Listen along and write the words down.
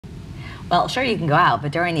Well, sure you can go out,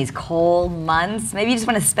 but during these cold months, maybe you just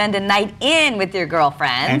want to spend a night in with your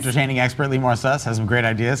girlfriends. Entertaining expert Limor Suss has some great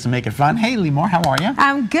ideas to make it fun. Hey, Limor, how are you?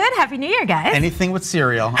 I'm good. Happy New Year, guys. Anything with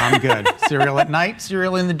cereal, I'm good. Cereal at night,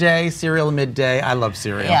 cereal in the day, cereal midday. I love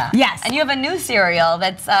cereal. Yeah. Yes. And you have a new cereal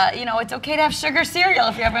that's, you know, it's okay to have sugar cereal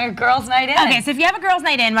if you're having a girls' night in. Okay, so if you have a girls'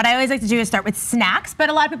 night in, what I always like to do is start with snacks, but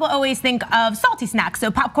a lot of people always think of salty snacks, so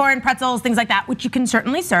popcorn, pretzels, things like that, which you can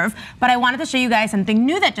certainly serve. But I wanted to show you guys something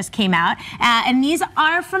new that just came out, and these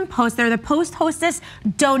are from Post. They're the Post Hostess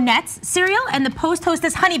Donuts cereal and the Post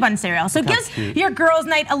Hostess Honey Bun cereal. So it gives your girls'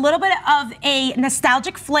 night a little bit of a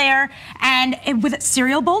nostalgic flair and with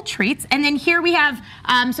cereal bowl treats. And then here we have,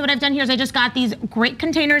 so what I've done here is I just got these great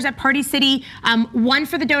containers at Party City, one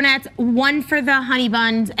for the donuts, one for the honey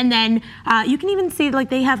buns, and then you can even see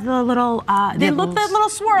like they have the little, they look the little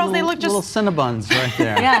swirls. They look just little Cinnabons right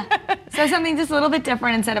there. Yeah. So something just a little bit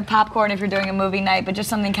different instead of popcorn if you're doing a movie night, but just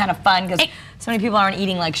something kind of fun because so many people aren't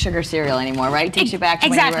eating like sugar cereal anymore, right? It takes you back to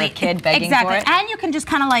when you were a kid begging for it. And you can just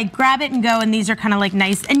kind of like grab it and go, and these are kind of like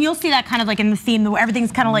nice, and you'll see that kind of like in the theme where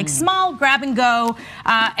everything's kind of like small, grab and go,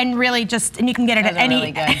 and really just, and you can get it at any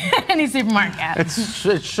any supermarket.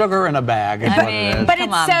 It's sugar in a bag. I mean, but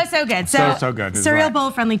it's so good. So good. Cereal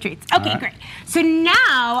bowl friendly treats. Okay, great. So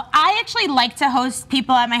now I actually like to host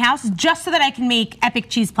people at my house just so that I can make epic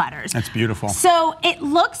cheese platters. That's beautiful. So it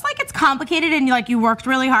looks like it's complicated and like you worked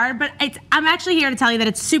really hard, but I'm actually here to tell you that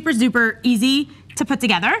it's super, super easy to put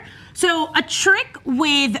together. So a trick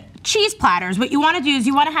with cheese platters, what you want to do is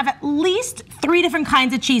you want to have at least 3 different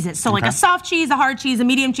kinds of cheeses. So like a soft cheese, a hard cheese, a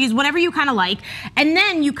medium cheese, whatever you kind of like. And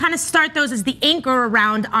then you kind of start those as the anchor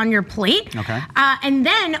around on your plate. Okay. And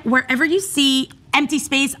then wherever you see empty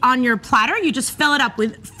space on your platter, you just fill it up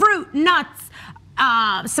with fruit, nuts,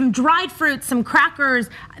 some dried fruits, some crackers.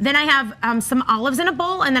 Then I have some olives in a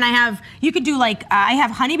bowl, and then I have, you could do like, I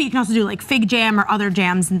have honey, but you can also do like fig jam or other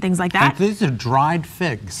jams and things like that. And these are dried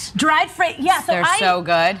figs. Dried figs, yeah. So they're so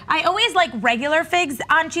good. I always like regular figs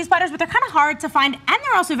on cheese platters, but they're kind of hard to find, and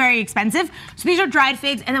they're also very expensive. So these are dried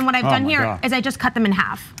figs, and then what I've done here is I just cut them in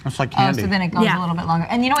half. That's like candy. Oh, so then it goes a little bit longer.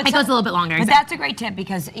 And you know what? It goes a little bit longer. But that's a great tip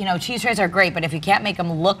because, you know, cheese trays are great, but if you can't make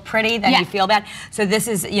them look pretty, then you feel bad. So this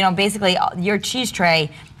is, you know, basically your cheese tray,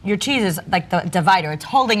 your cheese is like the divider. It's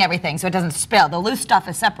holding everything so it doesn't spill. The loose stuff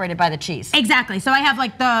is separated by the cheese. Exactly. So I have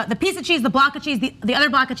like the piece of cheese, the block of cheese, the other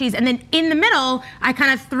block of cheese, and then in the middle, I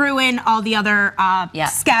kind of threw in all the other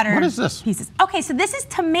scattered What is this? pieces. Okay, so this is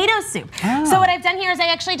tomato soup. Oh. So what I've done here is I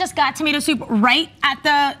actually just got tomato soup right at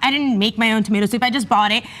I didn't make my own tomato soup, I just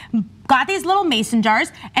bought it. Got these little mason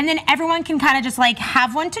jars, and then everyone can kind of just like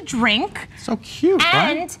have one to drink. So cute,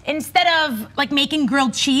 And instead of like making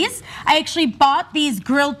grilled cheese, I actually bought these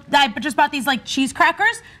I just bought these like cheese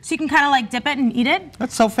crackers, so you can kind of like dip it and eat it.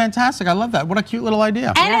 That's so fantastic. I love that. What a cute little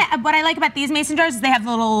idea. And what I like about these mason jars is they have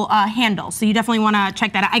little handles, so you definitely want to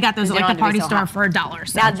check that out. I got those at like the party store for $1.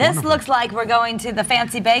 So. Now this looks like we're going to the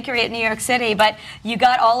fancy bakery at New York City, but you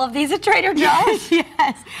got all of these at Trader Joe's?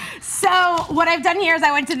 Yes. So what I've done here is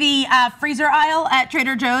I went to the freezer aisle at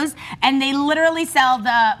Trader Joe's, and they literally sell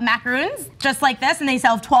the macaroons just like this, and they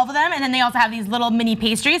sell 12 of them, and then they also have these little mini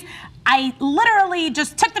pastries. I literally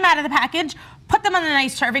just took them out of the package, put them on a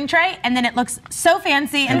nice serving tray, and then it looks so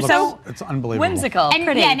fancy and it's unbelievable. Whimsical, and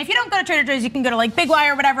pretty. Yeah, and if you don't go to Trader Joe's, you can go to like Big Y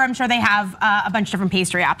or whatever. I'm sure they have a bunch of different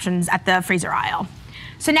pastry options at the freezer aisle.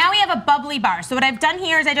 So now we have a bubbly bar. So what I've done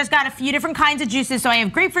here is I just got a few different kinds of juices. So I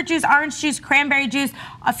have grapefruit juice, orange juice, cranberry juice,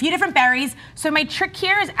 a few different berries. So my trick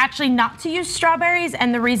here is actually not to use strawberries,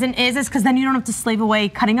 and the reason is because then you don't have to slave away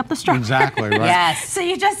cutting up the strawberries. Exactly, right. Yes. So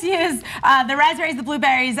you just use the raspberries, the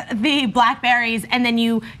blueberries, the blackberries, and then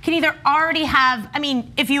you can either already have, I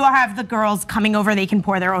mean, if you have the girls coming over, they can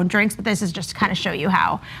pour their own drinks, but this is just to kind of show you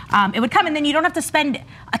how it would come, and then you don't have to spend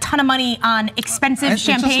a ton of money on expensive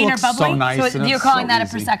champagne or bubbly. So nice, so you're calling that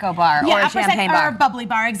a Prosecco bar or a champagne bar? Or a bubbly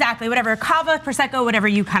bar, exactly. Whatever, Cava, Prosecco, whatever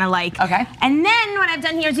you kind of like. Okay. And then what I've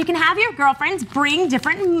done here is you can have your girlfriends bring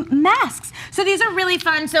different masks. So these are really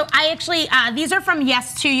fun. So I actually, these are from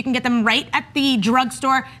Yes too. You can get them right at the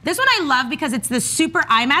drugstore. This one I love because it's the super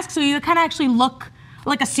eye mask, so you kind of actually look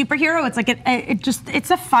like a superhero. It's like it's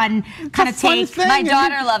a fun kind of take. My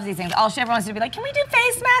daughter loves these things. All she ever wants to be like, can we do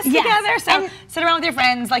face masks together? So sit around with your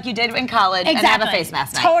friends like you did in college and have a face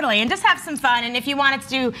mask night. Totally, and just have some fun. And if you wanted to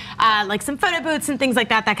do like some photo booths and things like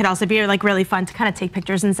that, that could also be like really fun to kind of take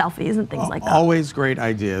pictures and selfies and things like that. Always great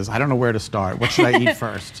ideas. I don't know where to start. What should I eat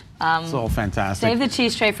first? It's all fantastic. Save the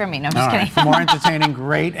cheese tray for me. No, I'm just kidding. For more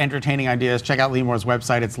great entertaining ideas, check out Limor's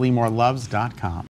website. It's limorloves.com.